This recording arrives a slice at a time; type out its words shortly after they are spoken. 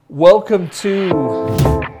Welcome to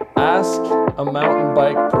Ask a Mountain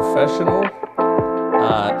Bike Professional.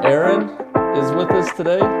 Aaron is with us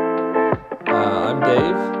today. I'm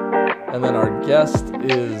Dave. And then our guest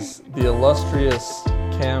is the illustrious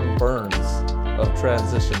Cam Burns of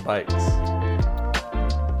Transition Bikes.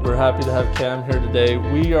 We're happy to have Cam here today.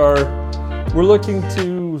 We're looking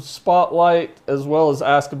to spotlight as well as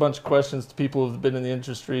ask a bunch of questions to people who've been in the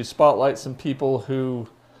industry, spotlight some people who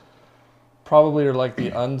probably are like the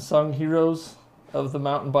unsung heroes of the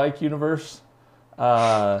mountain bike universe.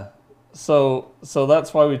 So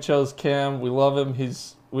that's why we chose Cam. We love him.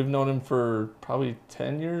 We've known him for probably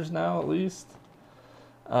 10 years now at least.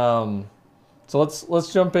 So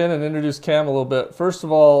let's jump in and introduce Cam a little bit. First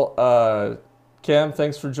of all, Cam,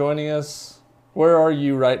 thanks for joining us. Where are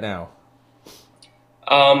you right now?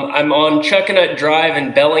 I'm on Chuckanut Drive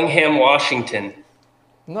in Bellingham, Washington.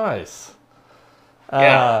 Nice.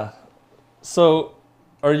 Yeah. So,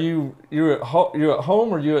 you're at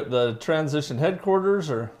home, or you at the transition headquarters,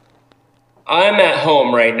 or? I'm at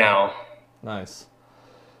home right now. Nice.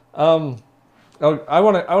 I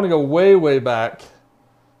want to go way back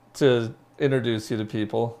to introduce you to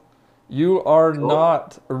people. You are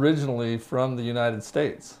not originally from the United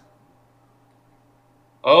States.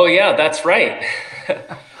 Oh yeah, that's right.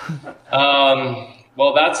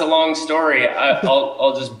 Well, that's a long story.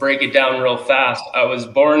 I'll just break it down real fast. I was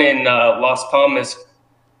born in Las Palmas,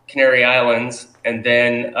 Canary Islands, and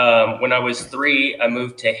then when I was 3, I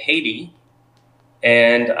moved to Haiti,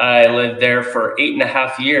 and I lived there for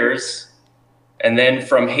 8.5 years. And then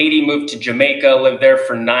from Haiti, moved to Jamaica, lived there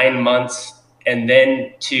for 9 months, and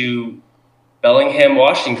then to Bellingham,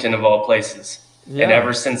 Washington, of all places. Yeah. And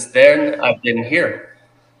ever since then, I've been here.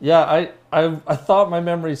 Yeah, I thought my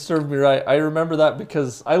memory served me right. I remember that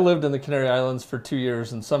because I lived in the Canary Islands for 2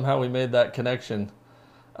 years, and somehow we made that connection.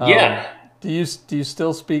 Yeah. Do you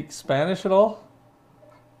still speak Spanish at all?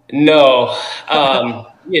 No.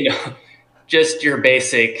 Just your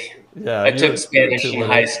basic. Yeah. I took Spanish in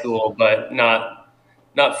high school, but not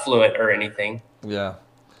fluent or anything. Yeah.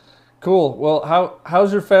 Cool. Well,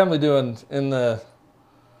 how's your family doing in the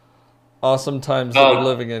awesome times that we're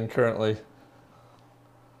living in currently?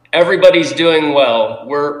 Everybody's doing well.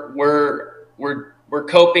 We're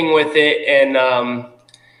coping with it, and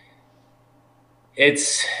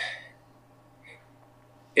it's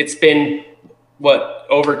been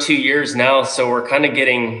over 2 years now, so we're kind of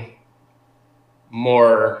getting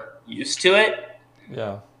more used to it.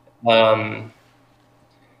 Yeah.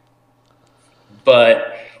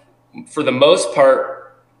 But for the most part,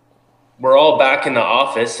 we're all back in the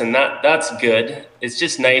office, and that's good. It's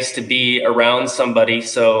just nice to be around somebody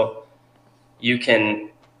so you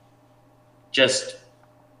can just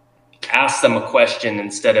ask them a question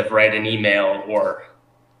instead of write an email or,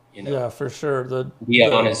 Yeah, for sure. Be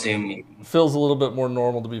on a Zoom meeting. Feels a little bit more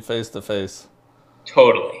normal to be face to face.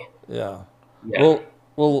 Totally. Yeah.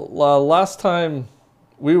 Well, last time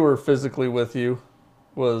we were physically with you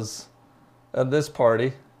was at this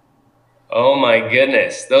party. Oh my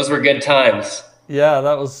goodness, those were good times. Yeah,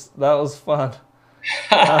 that was fun.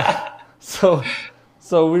 So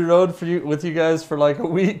we rode with you guys for like a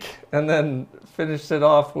week, and then finished it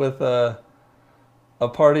off with a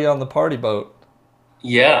party on the party boat.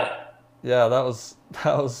 Yeah. Yeah, that was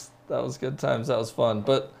good times. That was fun.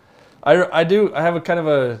 But I have a kind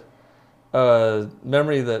of a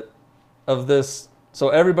memory of this. So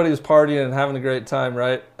everybody was partying and having a great time,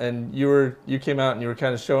 right? And you came out and you were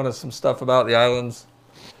kind of showing us some stuff about the islands.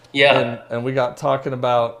 Yeah. And we got talking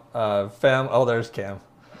about Oh, there's Cam.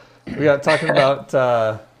 We got talking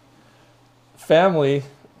about family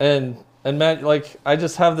and man, like I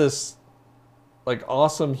just have this like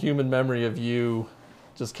awesome human memory of you.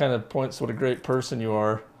 Just kind of points what a great person you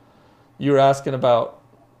are. You were asking about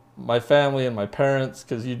my family and my parents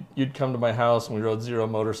because you'd come to my house and we rode Zero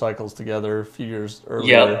motorcycles together a few years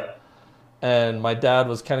earlier. Yeah. And my dad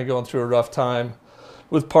was kind of going through a rough time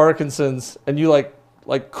with Parkinson's, and you like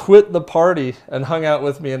quit the party and hung out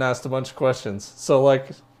with me and asked a bunch of questions. So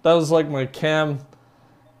like that was like my Cam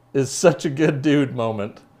is such a good dude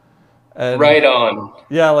moment. And right on.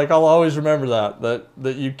 Yeah, like I'll always remember that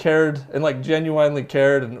you cared and like genuinely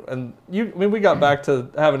cared, and we got back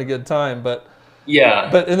to having a good time, but yeah.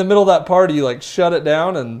 But in the middle of that party, you like shut it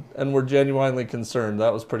down and were genuinely concerned.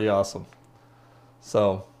 That was pretty awesome.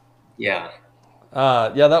 So yeah.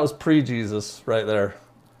 That was pre-Jesus right there.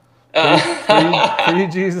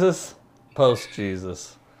 Pre-Jesus,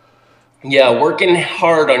 post-Jesus. Yeah, working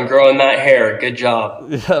hard on growing that hair. Good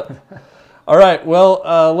job. Yeah. All right.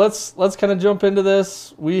 Well, let's kind of jump into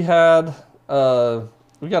this. We got a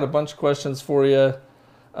bunch of questions for you.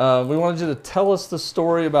 We wanted you to tell us the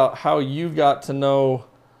story about how you got to know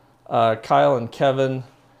Kyle and Kevin,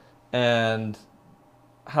 and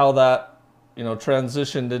how that,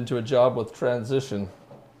 transitioned into a job with Transition.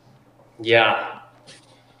 Yeah.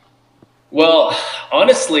 Well,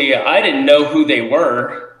 honestly, I didn't know who they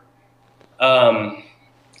were.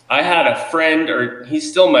 I had a friend, or he's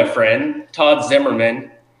still my friend, Todd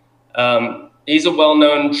Zimmerman. He's a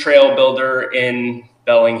well-known trail builder in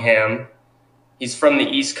Bellingham. He's from the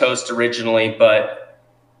East Coast originally, but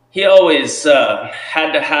he always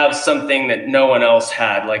had to have something that no one else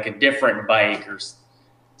had, like a different bike or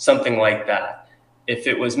something like that. If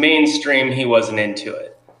it was mainstream, he wasn't into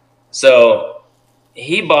it. So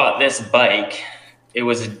he bought this bike. It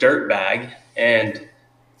was a dirt bag, and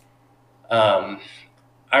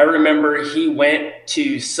I remember he went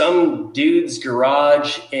to some dude's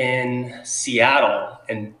garage in Seattle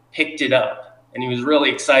and picked it up, and he was really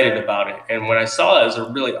excited about it. And when I saw it, it was a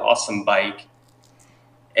really awesome bike.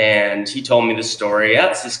 And he told me the story.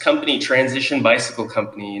 Yeah, it's this company, Transition Bicycle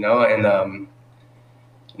Company, and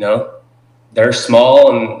they're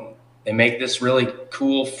small and they make this really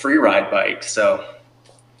cool free ride bike. So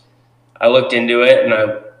I looked into it and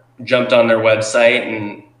I jumped on their website,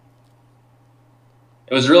 and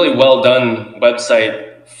it was really well done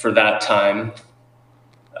website for that time.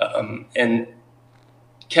 And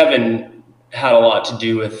Kevin had a lot to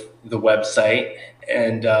do with the website,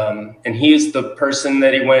 and he's the person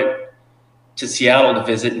that he went to Seattle to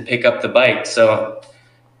visit and pick up the bike. So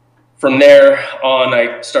from there on,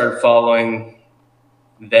 I started following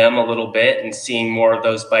them a little bit and seeing more of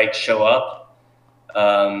those bikes show up.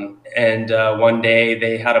 And one day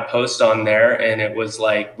they had a post on there, and it was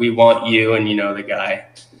like, "We want you," and the guy.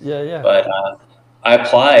 Yeah. But I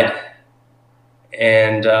applied,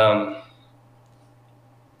 and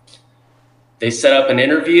they set up an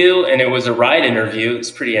interview, and it was a ride interview. It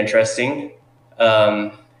was pretty interesting.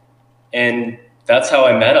 And that's how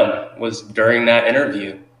I met him, was during that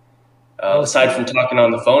interview. Aside from talking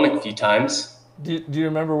on the phone a few times. Do you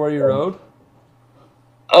remember where you rode?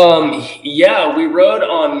 Yeah, we rode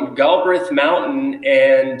on Galbraith Mountain,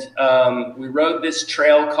 and we rode this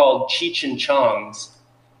trail called Cheech and Chong's,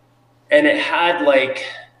 and it had like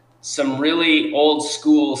some really old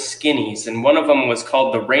school skinnies, and one of them was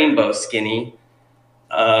called the Rainbow Skinny.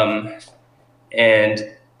 And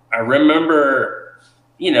I remember,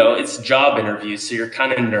 it's a job interview, so you're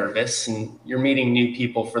kind of nervous and you're meeting new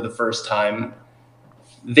people for the first time.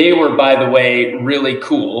 They were, by the way, really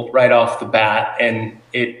cool right off the bat, and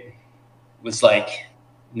it was like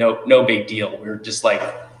no big deal. We were just like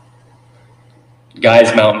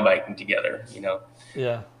guys mountain biking together,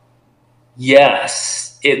 Yeah.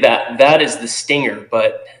 Yes, that is the stinger,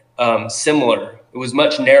 but similar. It was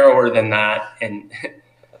much narrower than that, and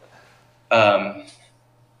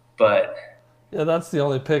but yeah, that's the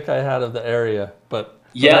only pick I had of the area, but.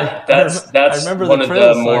 Yeah, that's one of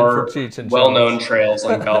the more well-known trails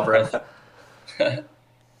on Galbraith. And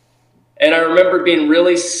I remember being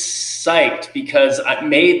really psyched because I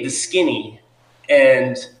made the skinny,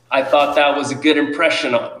 and I thought that was a good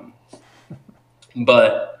impression on them.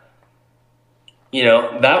 But,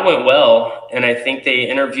 that went well, and I think they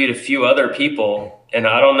interviewed a few other people, and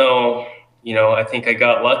I don't know, I think I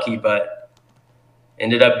got lucky, but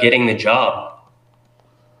ended up getting the job.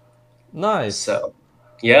 Nice. So.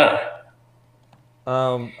 Yeah.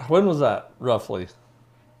 When was that, roughly?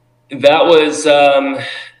 That was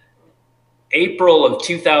April of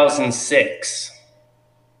 2006.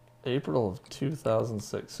 April of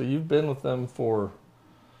 2006. So you've been with them for,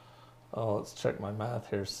 let's check my math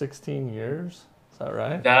here, 16 years? Is that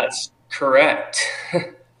right? That's correct.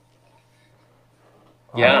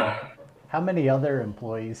 Yeah. How many other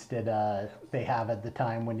employees did they have at the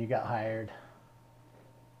time when you got hired?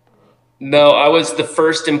 No, I was the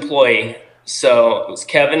first employee. So it was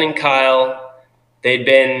Kevin and Kyle. They'd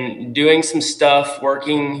been doing some stuff,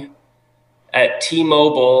 working at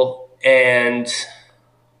T-Mobile, and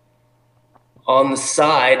on the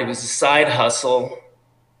side, it was a side hustle,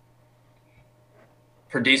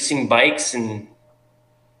 producing bikes, and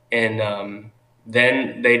then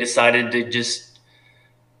they decided to just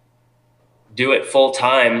do it full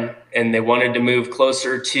time, and they wanted to move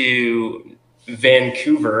closer to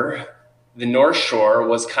Vancouver. The North Shore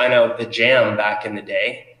was kind of the jam back in the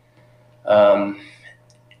day.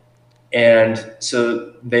 And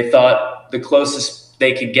so they thought the closest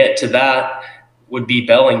they could get to that would be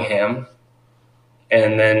Bellingham,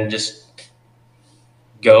 and then just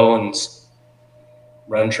go and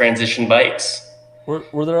run Transition bikes.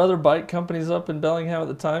 Were there other bike companies up in Bellingham at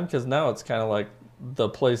the time? Because now it's kind of like the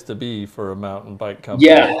place to be for a mountain bike company.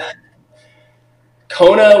 Yeah.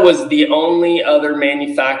 Kona was the only other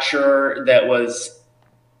manufacturer that was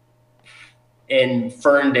in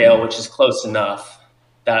Ferndale, which is close enough.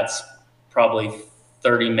 That's probably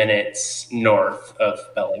 30 minutes north of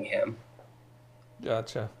Bellingham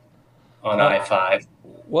Gotcha. on I-5.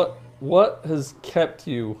 What has kept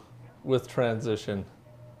you with Transition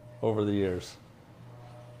over the years?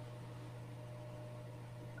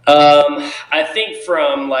 I think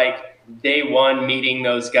from like day one meeting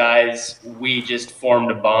those guys, we just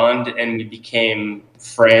formed a bond and we became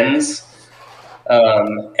friends.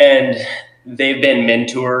 And they've been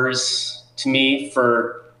mentors to me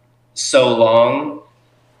for so long.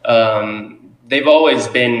 They've always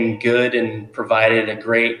been good and provided a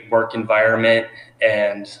great work environment.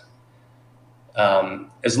 And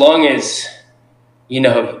as long as, you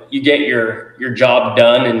know, you get your job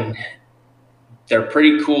done, and they're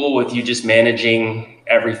pretty cool with you just managing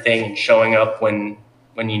everything and showing up when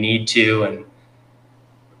you need to. And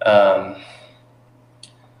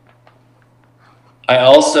I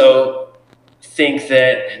also think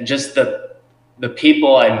that just the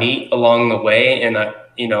people I meet along the way, and I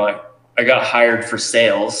got hired for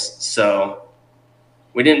sales, so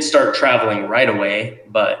we didn't start traveling right away,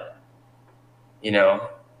 but you know,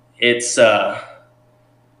 it's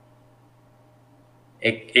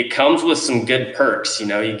it comes with some good perks. You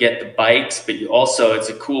know, you get the bikes, but it's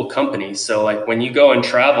a cool company. So like when you go and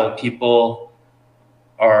travel, people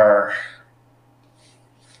are,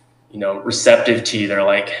 you know, receptive to you. They're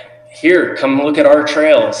like, here, come look at our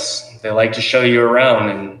trails. They like to show you around,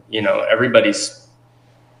 and you know, everybody's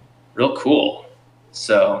real cool.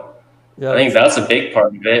 So Yeah, I think that's a big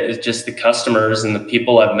part of it, is just the customers and the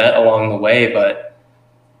people I've met along the way. But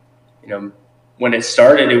you know, when it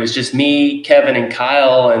started, it was just me, Kevin, and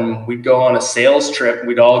Kyle, and we'd go on a sales trip.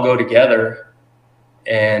 We'd all go together,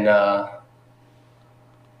 and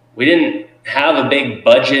we didn't have a big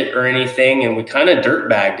budget or anything, and we kind of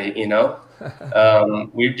dirtbagged it, you know.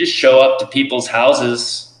 We'd just show up to people's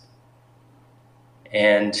houses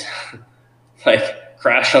and like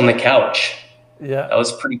crash on the couch. Yeah. That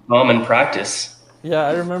was pretty common practice. Yeah,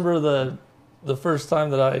 I remember the first time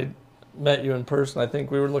that I met you in person. I think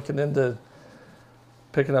we were looking into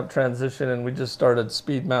picking up Transition, and we just started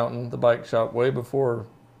Speed Mountain, the bike shop, way before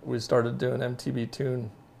we started doing MTB Tune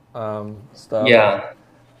stuff. Yeah.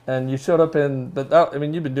 And you showed up in, I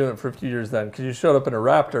mean, you've been doing it for a few years then, because you showed up in a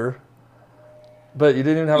Raptor, but you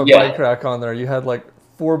didn't even have a bike rack on there. You had like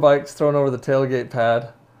 4 bikes thrown over the tailgate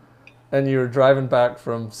pad, and you were driving back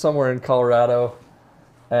from somewhere in Colorado.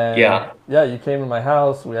 And yeah, you came to my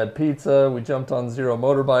house. We had pizza. We jumped on Zero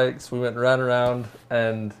motorbikes. We went and ran around,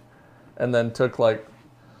 and then took like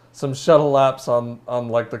some shuttle laps on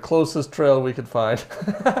like the closest trail we could find.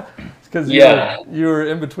 Because you were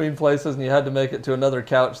in between places, and you had to make it to another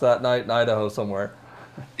couch that night in Idaho somewhere.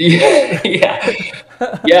 Yeah.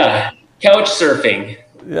 Couch surfing.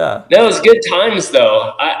 Yeah. That was good times,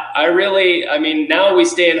 though. I mean, now we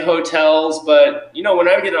stay in hotels, but you know, when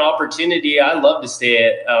I get an opportunity, I love to stay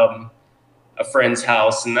at a friend's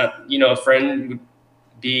house, and that, you know, a friend would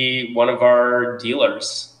be one of our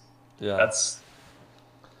dealers. Yeah. That's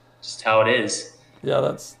just how it is.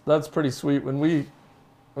 Yeah, that's pretty sweet. When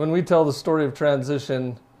we tell the story of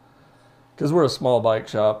Transition, because we're a small bike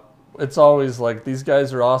shop, it's always like, these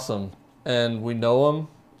guys are awesome, and we know them,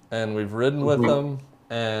 and we've ridden with them,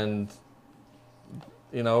 and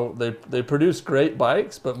you know, they produce great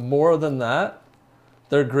bikes, but more than that,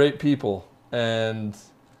 they're great people, and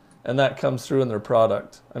that comes through in their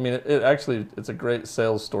product. I mean, it's a great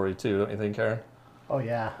sales story too, don't you think, Aaron? Oh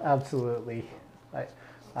yeah, absolutely.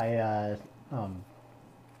 I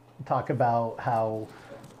talk about how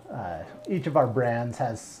each of our brands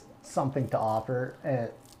has something to offer.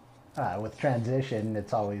 With Transition,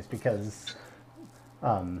 it's always because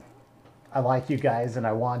I like you guys and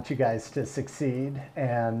I want you guys to succeed,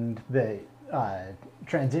 and the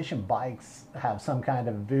Transition bikes have some kind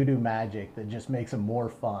of voodoo magic that just makes them more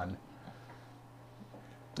fun.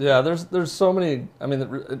 Yeah, there's so many. I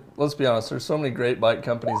mean, let's be honest. There's so many great bike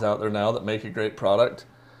companies out there now that make a great product,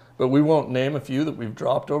 but we won't name a few that we've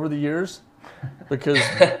dropped over the years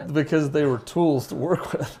because they were tools to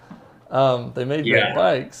work with. They made great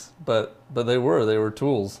bikes, but they were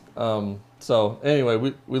tools. So anyway,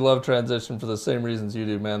 we love Transition for the same reasons you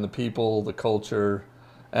do, man. The people, the culture,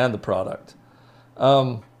 and the product.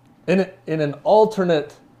 In an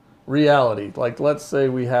alternate reality, like let's say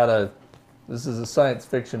we had this is a science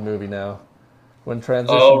fiction movie now, when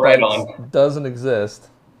Transition bikes doesn't exist.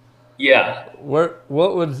 Yeah. What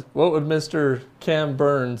would Mr. Cam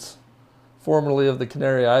Burns, formerly of the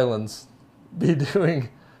Canary Islands, be doing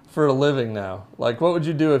for a living now? Like, what would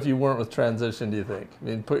you do if you weren't with Transition, do you think? I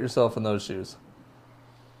mean, put yourself in those shoes.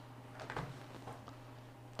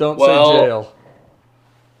 Don't say jail.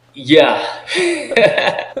 Yeah.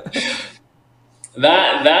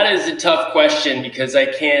 That is a tough question because I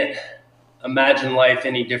can't imagine life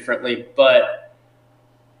any differently, but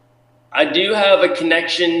I do have a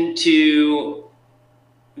connection to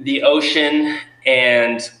the ocean,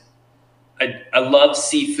 and I love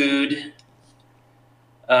seafood,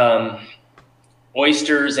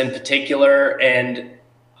 oysters in particular, and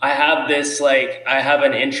I have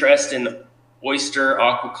an interest in oyster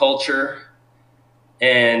aquaculture,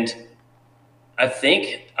 and I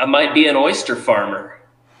think I might be an oyster farmer.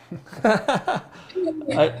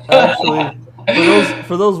 Actually,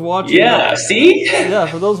 for those watching,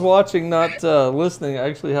 for those watching, not listening, I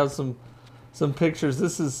actually have some pictures.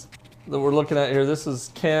 This is that we're looking at here. This is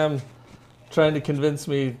Cam trying to convince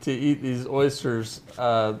me to eat these oysters.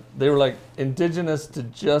 They were like indigenous to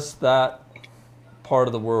just that part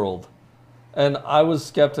of the world, and I was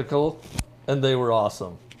skeptical, and they were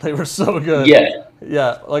awesome. They were so good.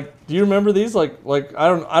 Yeah. Like, do you remember these? Like I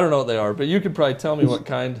don't know what they are, but you could probably tell me what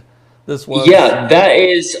kind this was. Yeah, that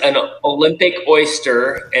is an Olympic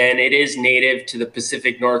oyster, and it is native to the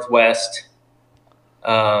Pacific Northwest.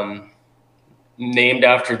 Named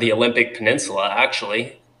after the Olympic Peninsula,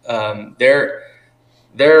 actually. They're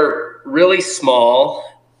really small,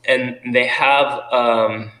 and they have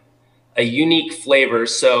a unique flavor.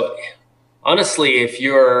 So honestly, if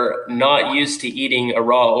you're not used to eating a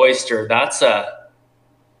raw oyster, that's not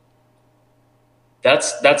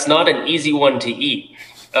an easy one to eat.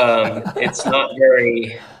 It's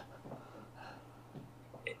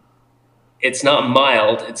not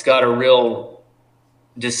mild. It's got a real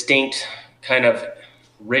distinct kind of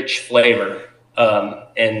rich flavor,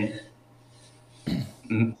 and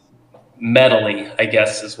metally, I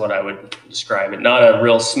guess is what I would describe it. Not a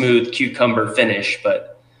real smooth cucumber finish,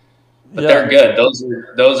 but they're good. Those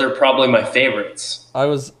are probably my favorites. I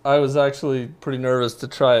was actually pretty nervous to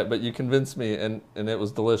try it, but you convinced me, and it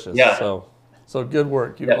was delicious. Yeah. So good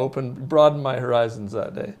work. You broadened my horizons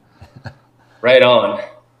that day. Right on.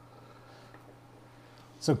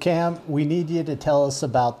 So Cam, we need you to tell us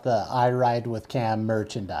about the I Ride with Cam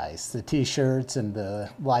merchandise, the t-shirts and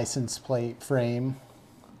the license plate frame.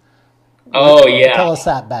 Oh, yeah. Tell us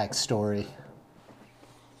that backstory.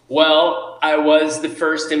 Well, I was the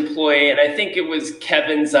first employee, and I think it was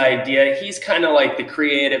Kevin's idea. He's kind of like the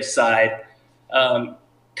creative side.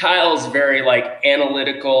 Kyle's very like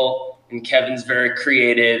analytical, and Kevin's very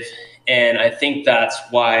creative. And I think that's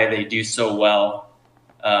why they do so well.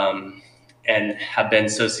 And have been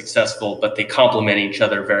so successful, but they complement each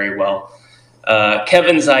other very well.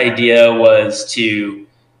 Kevin's idea was to,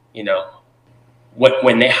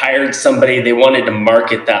 when they hired somebody, they wanted to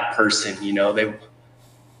market that person,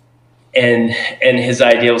 and his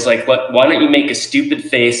idea was like, why don't you make a stupid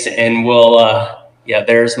face, and we'll,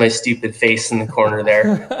 there's my stupid face in the corner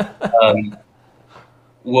there.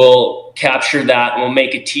 We'll capture that and we'll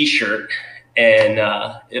make a t-shirt, and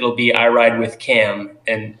it'll be I Ride with Cam.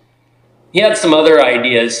 And he had some other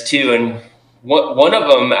ideas too, and one of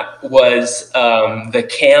them was the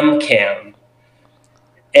Cam,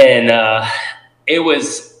 and it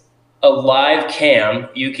was a live cam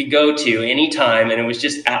you could go to anytime, and it was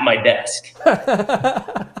just at my desk.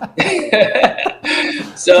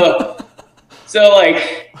 So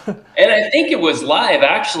like, and I think it was live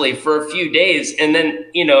actually for a few days, and then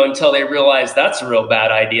until they realized that's a real bad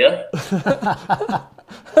idea.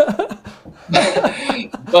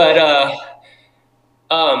 But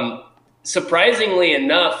surprisingly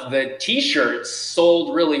enough, the t-shirts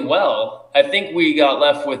sold really well. I think we got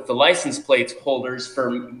left with the license plates holders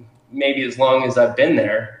for maybe as long as I've been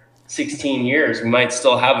there, 16 years. We might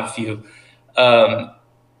still have a few. But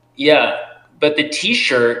the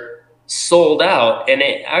t-shirt sold out, and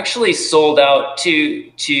it actually sold out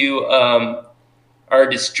to our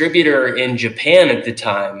distributor in Japan at the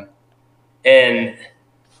time, and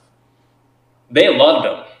they loved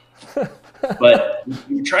them. But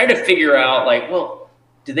we tried to figure out,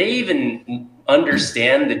 do they even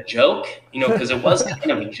understand the joke? Because it was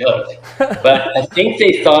kind of a joke. But I think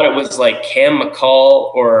they thought it was like Cam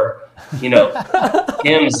McCall or,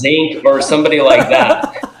 Cam Zink or somebody like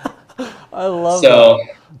that. I love that.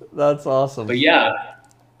 That's awesome. But yeah,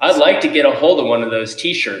 I'd like to get a hold of one of those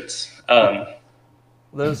t-shirts.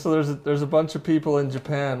 There's a bunch of people in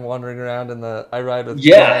Japan wandering around in the I Ride with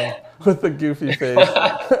Cam with the goofy face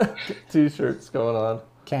t-shirts going on.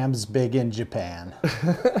 Cam's big in Japan.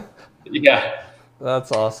 Yeah.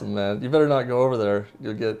 That's awesome, man. You better not go over there.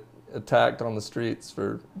 You'll get attacked on the streets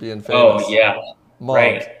for being famous. Oh, yeah. Mobbed.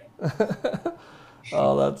 Right.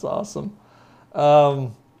 Oh, that's awesome.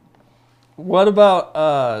 What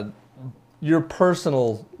about your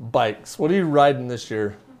personal bikes? What are you riding this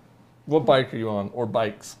year? What bike are you on, or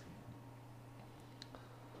bikes?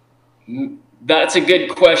 That's a good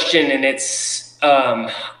question, and it's I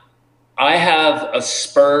have a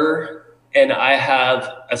Spur and I have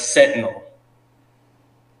a Sentinel,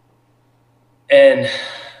 and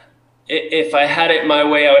if I had it my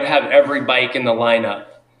way, I would have every bike in the lineup.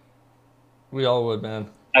 We all would, man.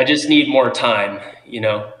 I just need more time, you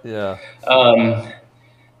know. Yeah.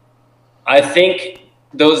 I think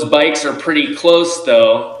those bikes are pretty close,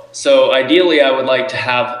 though. So ideally, I would like to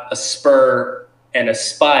have a Spur and a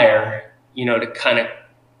Spire, you know, to kind of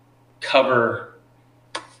cover.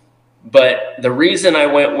 But the reason I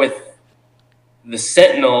went with the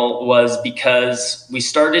Sentinel was because we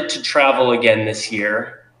started to travel again this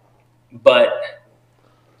year, but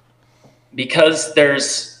because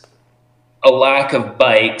there's a lack of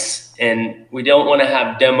bikes and we don't want to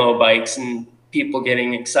have demo bikes and people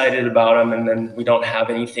getting excited about them and then we don't have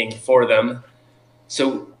anything for them.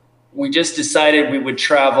 So we just decided we would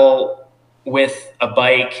travel with a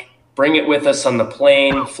bike, bring it with us on the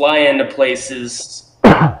plane, fly into places,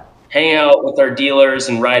 hang out with our dealers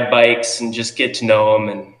and ride bikes and just get to know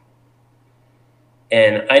them.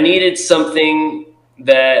 And I needed something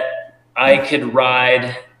that I could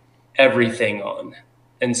ride everything on.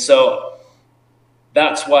 And so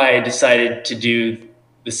that's why I decided to do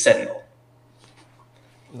the Sentinel.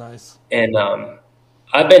 Nice. And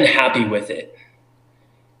I've been happy with it.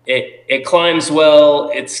 It climbs well.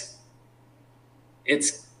 It's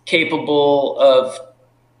capable of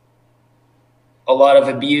a lot of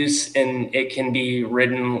abuse, and it can be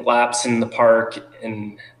ridden laps in the park,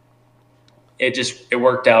 and it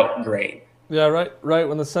worked out great. Yeah, right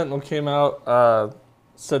when the Sentinel came out,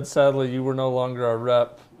 said sadly you were no longer our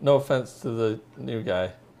rep. No offense to the new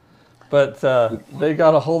guy. But they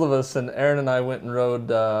got a hold of us, and Aaron and I went and rode,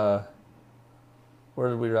 where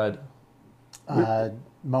did we ride?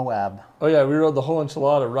 Moab. Oh yeah, we rode the whole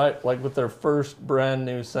enchilada, right, like with their first brand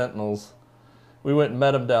new Sentinels. We went and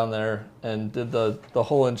met them down there and did the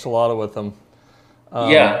whole enchilada with them.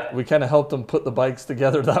 Yeah. We kind of helped them put the bikes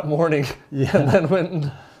together that morning, and then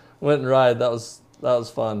went and ride. That was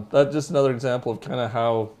fun. That's just another example of kind of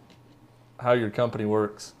how your company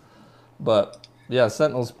works. But yeah,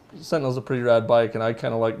 Sentinel's a pretty rad bike, and I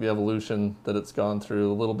kind of like the evolution that it's gone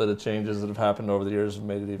through. A little bit of changes that have happened over the years have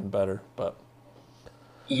made it even better. But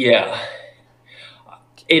yeah,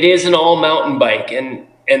 it is an all mountain bike, and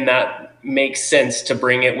that makes sense to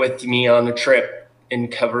bring it with me on a trip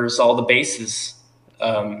and covers all the bases.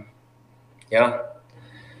 Yeah.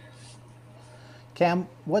 Cam,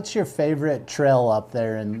 what's your favorite trail up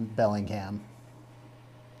there in Bellingham?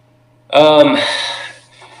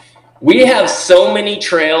 We have so many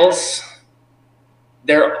trails.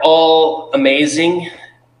 They're all amazing.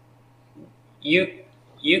 You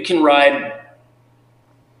can ride,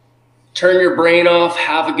 turn your brain off,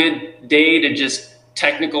 have a good day, to just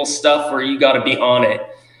technical stuff where you got to be on it.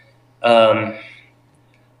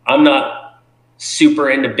 I'm not super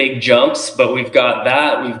into big jumps, but we've got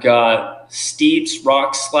that. We've got steeps,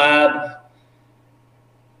 rock slab,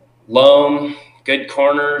 loam, good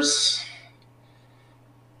corners.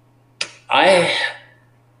 I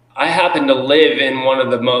happen to live in one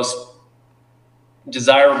of the most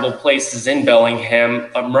desirable places in Bellingham.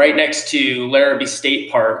 I'm right next to Larrabee State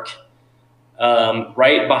Park.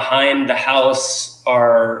 Right behind the house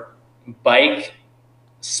are bike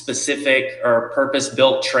specific or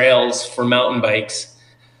purpose-built trails for mountain bikes.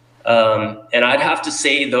 And I'd have to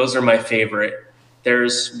say those are my favorite.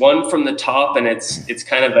 There's one from the top, and it's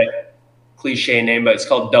kind of a cliche name, but it's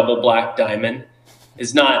called Double Black Diamond.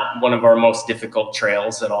 It's not one of our most difficult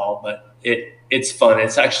trails at all, but it's fun.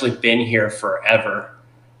 It's actually been here forever.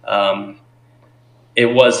 It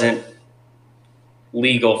wasn't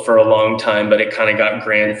legal for a long time, but it kind of got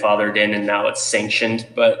grandfathered in, and now it's sanctioned.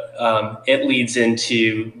 But it leads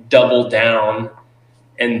into Double Down,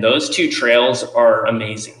 and those two trails are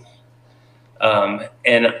amazing.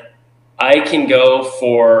 And I can go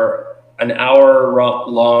for an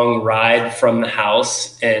hour-long ride from the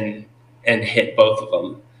house and hit both of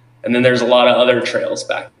them. And then there's a lot of other trails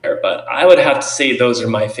back there, but I would have to say those are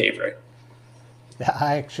my favorite. Yeah,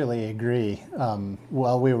 I actually agree.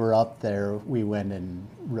 While we were up there, we went and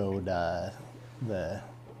rode the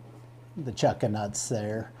Chuckanuts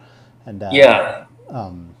there, and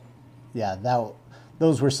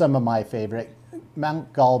those were some of my favorite.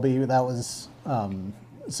 Mount Galby, that was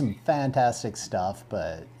some fantastic stuff,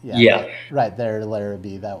 but right there,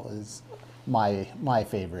 Larrabee, that was my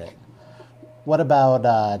favorite. What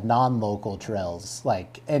about non-local trails,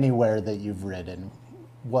 like anywhere that you've ridden?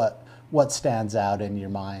 What stands out in your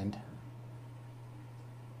mind?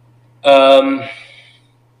 Um,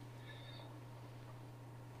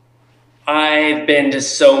 I've been to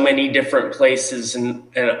so many different places and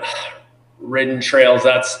ridden trails.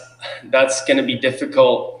 That's going to be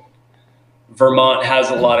difficult. Vermont has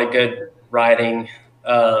a lot of good riding.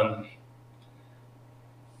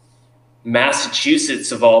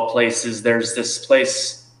 Massachusetts, of all places, there's this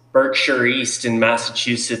place, Berkshire East in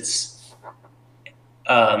Massachusetts.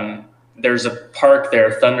 There's a park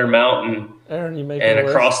there, Thunder Mountain, Aaron, you make and a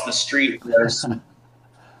list? across the street there's some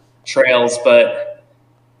trails. But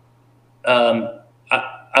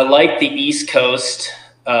I like the East Coast.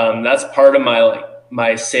 That's part of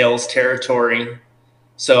my sales territory,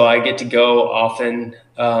 so I get to go often.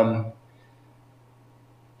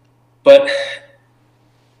 But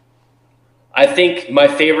I think my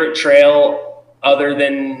favorite trail, other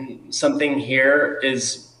than something here,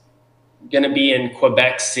 is going to be in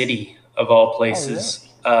Quebec City, of all places.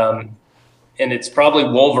 And it's probably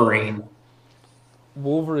Wolverine.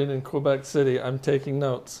 Wolverine in Quebec City. I'm taking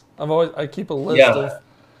notes. I keep a list of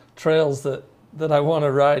trails that I want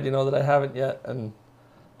to ride, that I haven't yet, and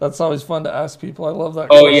that's always fun to ask people. I love that.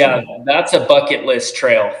 Oh question. yeah, that's a bucket list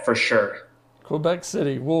trail for sure. Quebec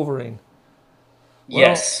City, Wolverine.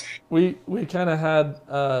 Yes. Well, we kind of had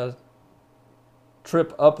a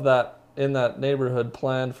trip up in that neighborhood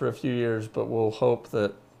planned for a few years, but we'll hope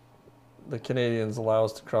that the Canadians allow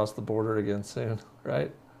us to cross the border again soon,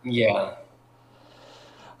 right? Yeah.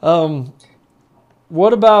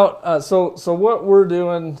 What about so what we're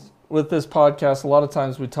doing with this podcast? A lot of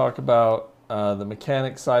times we talk about the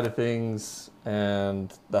mechanic side of things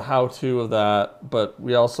and the how-to of that, but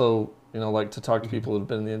we also like to talk to people who've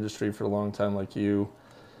been in the industry for a long time, like you.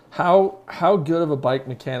 How good of a bike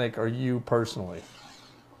mechanic are you personally?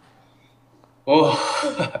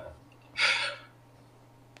 Oh,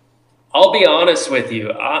 I'll be honest with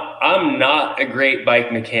you. I'm not a great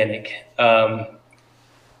bike mechanic.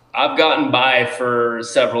 I've gotten by for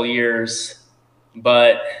several years,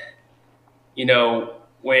 but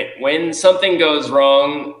when something goes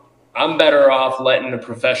wrong, I'm better off letting a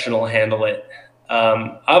professional handle it.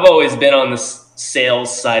 I've always been on the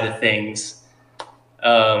sales side of things.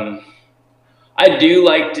 I do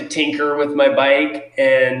like to tinker with my bike,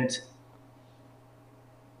 and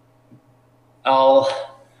I'll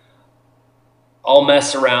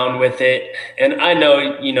mess around with it. And I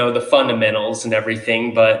know, the fundamentals and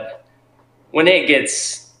everything, but when it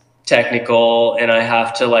gets technical and I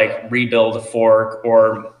have to rebuild a fork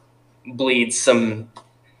or bleed some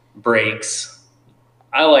brakes,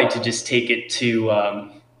 I like to just take it to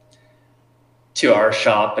our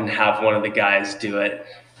shop and have one of the guys do it.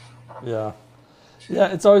 Yeah.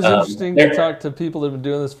 Yeah, it's always interesting to talk to people that have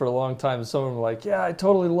been doing this for a long time. Some of them are like, yeah, I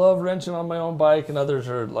totally love wrenching on my own bike. And others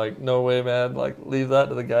are like, no way, man. Leave that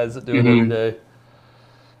to the guys that do it every day.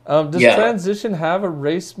 Does Transition have a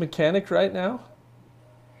race mechanic right now?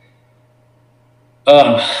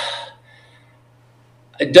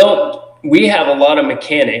 We have a lot of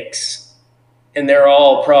mechanics, and they're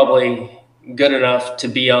all probably good enough to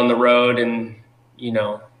be on the road and,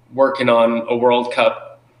 working on a World Cup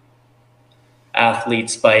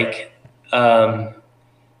athlete's bike. But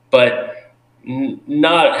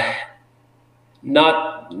not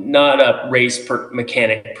a race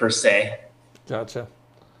mechanic per se. Gotcha.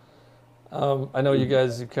 I know you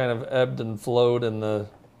guys have kind of ebbed and flowed in the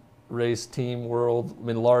race team world. I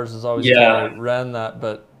mean, Lars has always kind of ran that,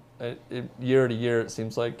 but year to year, it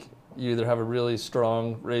seems like you either have a really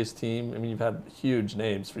strong race team. I mean, you've had huge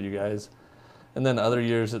names for you guys, and then other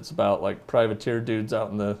years it's about privateer dudes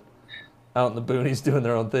out in the boonies doing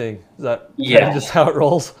their own thing. Is that kind of just how it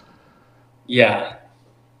rolls? Yeah.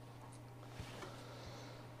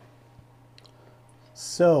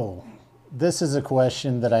 So, this is a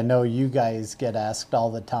question that I know you guys get asked all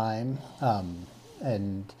the time,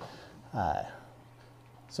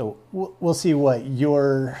 so we'll see what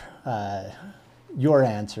your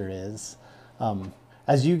answer is.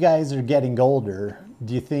 As you guys are getting older,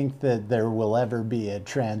 do you think that there will ever be a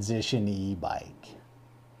transition e-bike?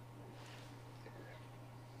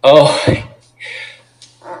 Oh,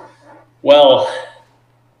 well,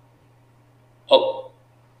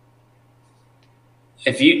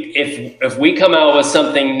 if we come out with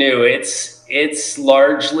something new, it's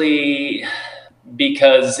largely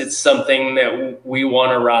because it's something that we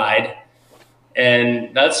want to ride,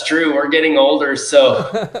 and that's true. We're getting older, so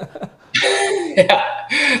yeah,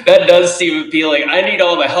 that does seem appealing. I need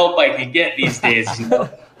all the help I can get these days.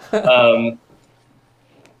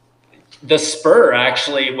 the Spur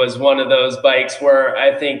actually was one of those bikes where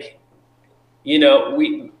I think, you know,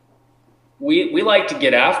 we like to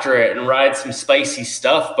get after it and ride some spicy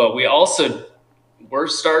stuff, but we're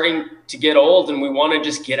starting to get old and we want to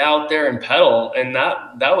just get out there and pedal. And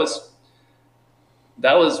that was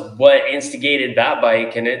what instigated that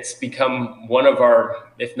bike. And it's become one of our,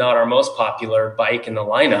 if not our most popular bike in the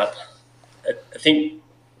lineup. I think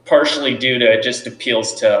partially due to it just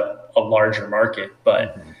appeals to a larger market,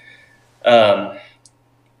 but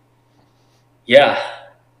yeah,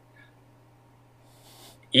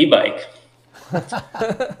 e-bike.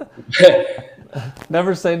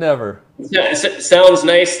 Never say never. Yeah, it sounds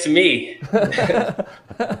nice to me. Yeah,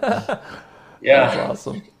 that's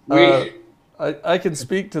awesome. I can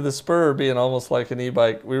speak to the Spur being almost like an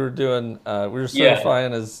e-bike. We were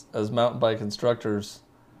certifying as mountain bike instructors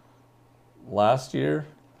last year,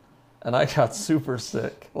 and I got super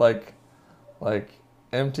sick, like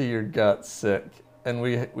empty your gut sick. And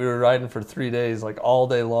we were riding for 3 days, like all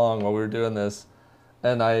day long while we were doing this.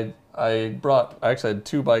 And I actually had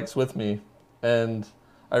 2 bikes with me, and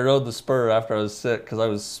I rode the Spur after I was sick because I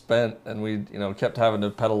was spent, and we kept having to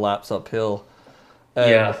pedal laps uphill.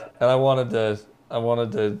 And I wanted to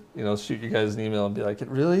shoot you guys an email and be like, it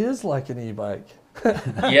really is like an e-bike.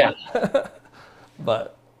 Yeah.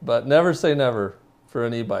 But never say never for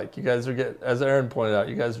an e-bike. You guys as Aaron pointed out,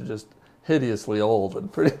 you guys are just hideously old,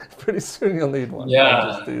 and pretty soon you'll need one. Yeah.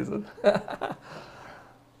 I'm just teasing.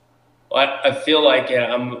 I feel like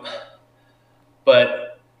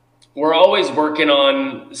but we're always working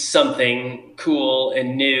on something cool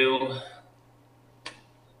and new.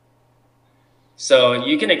 So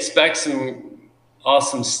you can expect some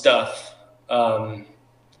awesome stuff. I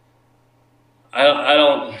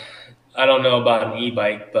don't know about an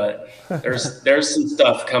e-bike, but there's some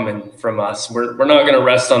stuff coming from us. We're not going to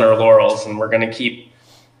rest on our laurels, and we're going to keep,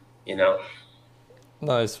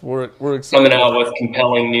 Nice. We're excited. Coming out with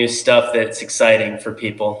compelling new stuff that's exciting for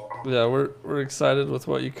people. Yeah, we're excited with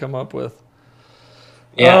what you come up with.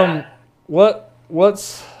 Yeah.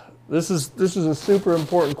 This is a super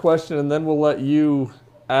important question, and then we'll let you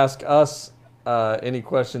ask us any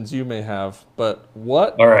questions you may have. But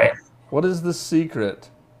all right. What is the secret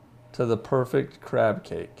to the perfect crab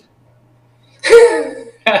cake?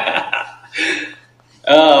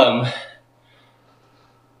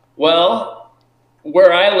 Well,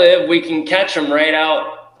 where I live, we can catch them right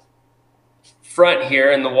out front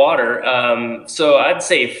here in the water. So I'd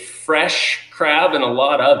say fresh crab and a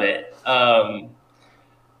lot of it.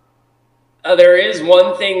 There is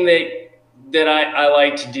one thing that I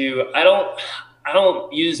like to do. I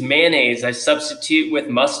don't use mayonnaise. I substitute with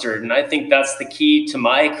mustard, and I think that's the key to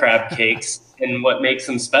my crab cakes and what makes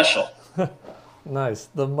them special. Nice.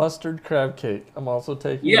 The mustard crab cake. I'm also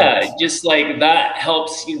taking notes. Notes. Just like that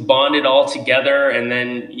helps you bond it all together, and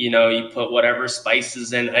then you put whatever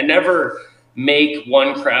spices in. I never make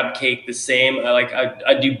one crab cake the same.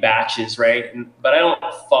 I do batches, right? But I don't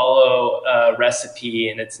follow a recipe,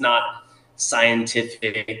 and it's not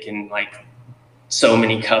scientific and like so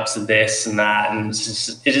many cups of this and that, and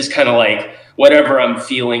it's just kind of like whatever I'm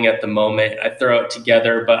feeling at the moment, I throw it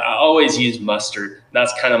together. But I always use mustard.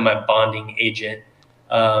 That's kind of my bonding agent,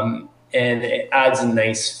 and it adds a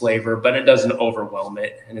nice flavor, but it doesn't overwhelm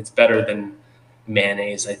it, and it's better than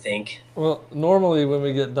mayonnaise, I think. Well, normally when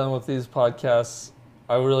we get done with these podcasts,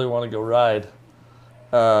 I really want to go ride.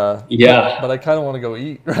 But I kind of want to go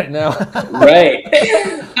eat right now. Right.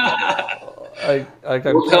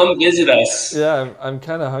 Come visit us. Yeah, I'm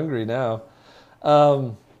kind of hungry now.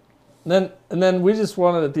 And then we just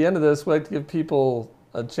wanted, at the end of this, we'd like to give people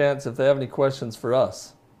a chance if they have any questions for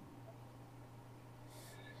us.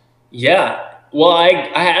 Yeah. Well, I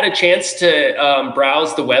had a chance to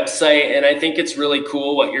browse the website, and I think it's really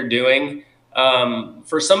cool what you're doing.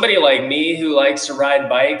 For somebody like me who likes to ride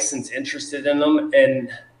bikes and's interested in them,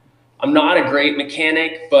 and I'm not a great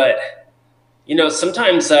mechanic, but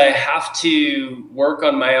sometimes I have to work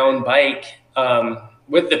on my own bike,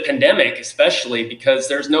 with the pandemic, especially because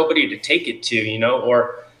there's nobody to take it to,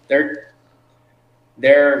 or they're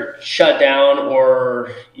shut down,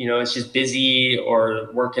 or, it's just busy, or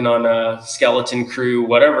working on a skeleton crew,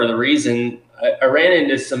 whatever the reason. I ran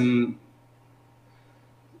into some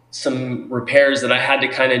repairs that I had to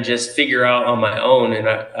kind of just figure out on my own. And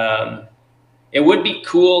it would be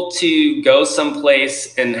cool to go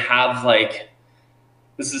someplace and have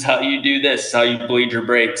this is how you do this, how you bleed your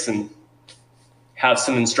brakes, and have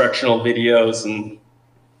some instructional videos and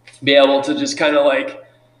be able to just kind of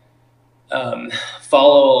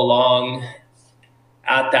follow along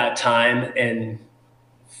at that time and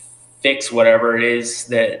fix whatever it is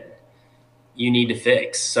that you need to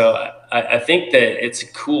fix. So I think that it's a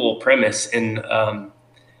cool premise, and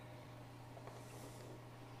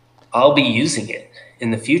I'll be using it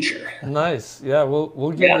in the future. Nice. Yeah,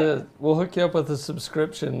 we'll give Yeah. you, we'll hook you up with a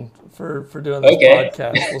subscription for doing this Okay.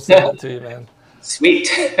 podcast. We'll send it to you, man. Sweet.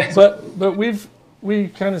 But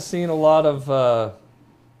we've kind of seen a lot of a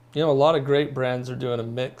lot of great brands are doing a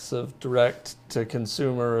mix of direct to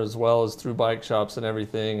consumer as well as through bike shops and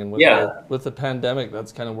everything. And with the pandemic,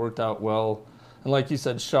 that's kind of worked out well. And like you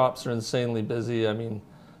said, shops are insanely busy. I mean,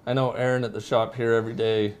 I know Aaron at the shop here every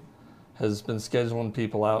day has been scheduling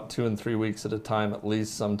people out 2 and 3 weeks at a time, at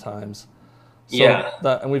least sometimes. So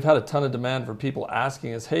and we've had a ton of demand for people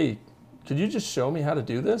asking us, hey, could you just show me how to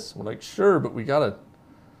do this? We're like, sure, but we got to,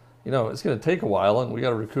 it's going to take a while and we got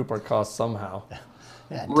to recoup our costs somehow.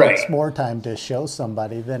 Yeah, it takes more time to show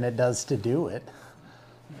somebody than it does to do it.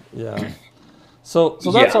 Yeah. So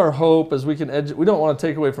that's our hope, is we can we don't want to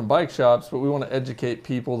take away from bike shops, but we want to educate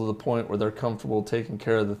people to the point where they're comfortable taking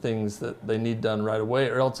care of the things that they need done right away,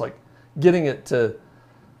 or else like getting it to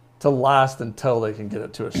last until they can get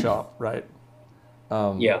it to a shop, right?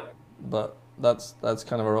 But that's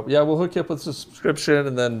kind of our hope. Yeah, we'll hook you up with a subscription,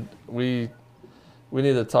 and then we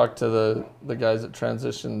need to talk to the guys at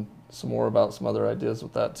Transition some more about some other ideas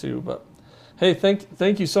with that too. But hey,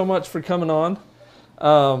 thank you so much for coming on.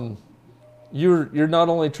 You're not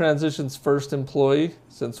only Transition's first employee,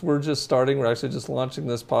 since we're just starting, we're actually just launching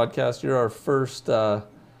this podcast. You're our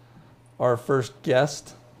first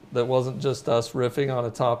guest that wasn't just us riffing on a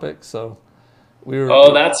topic. So we were.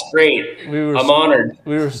 Oh, that's great. I'm honored.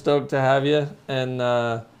 We were stoked to have you, and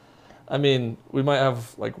I mean, we might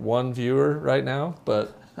have like one viewer right now,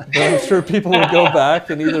 but I'm sure people will go back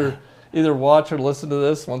and either watch or listen to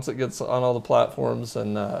this once it gets on all the platforms.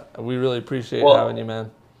 And we really appreciate having you,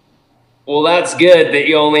 man. Well, that's good that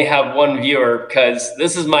you only have one viewer, because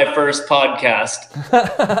this is my first podcast.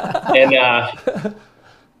 And,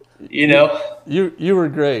 You were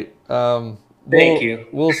great. Thank you.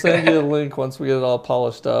 We'll send you a link once we get it all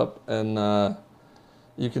polished up, and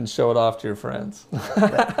you can show it off to your friends.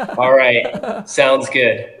 All right. Sounds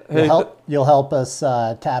good. You'll help us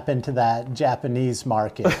tap into that Japanese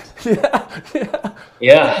market.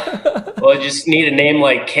 Yeah. Well, I just need a name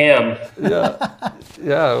like Cam.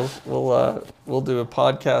 Yeah. We'll do a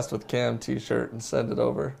podcast with Cam t-shirt and send it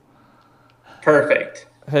over. Perfect.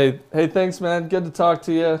 Hey, thanks, man. Good to talk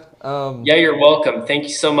to you. Yeah, you're welcome. Thank you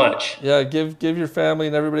so much. Yeah, give your family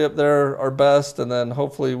and everybody up there our best, and then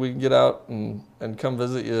hopefully we can get out and come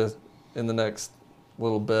visit you in the next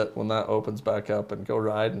little bit when that opens back up, and go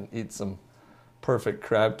ride and eat some perfect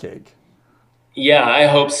crab cake. Yeah, I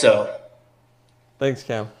hope so. Thanks,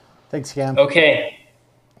 Cam. Thanks, Cam. Okay.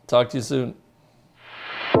 Talk to you soon.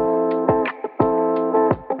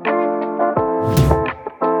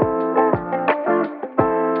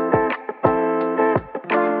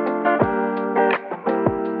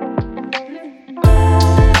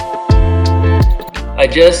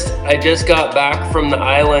 I just got back from the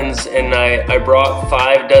islands, and I brought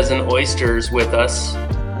 5 dozen oysters with us.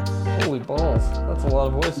 Holy balls. That's a lot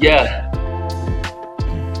of oysters. Yeah.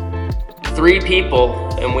 3 people,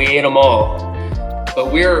 and we ate them all.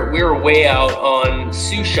 But we were way out on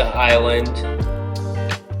Susha Island,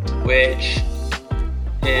 which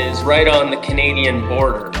is right on the Canadian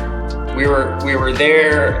border. We were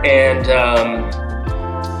there, and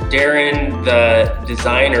Darren, the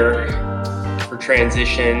designer for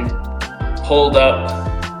Transition, pulled up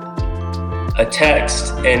a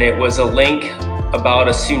text, and it was a link about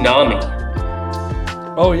a tsunami.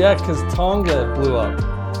 Oh yeah, because Tonga blew up.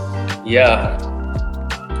 Yeah.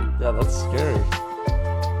 Yeah, that's scary.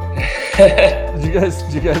 Did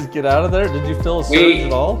you guys get out of there? Did you feel a surge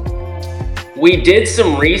at all? We did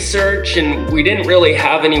some research, and we didn't really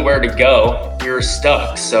have anywhere to go. We were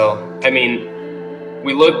stuck. So, I mean,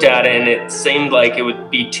 we looked at it, and it seemed like it would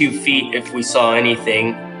be 2 feet if we saw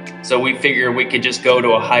anything. So we figured we could just go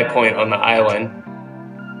to a high point on the island.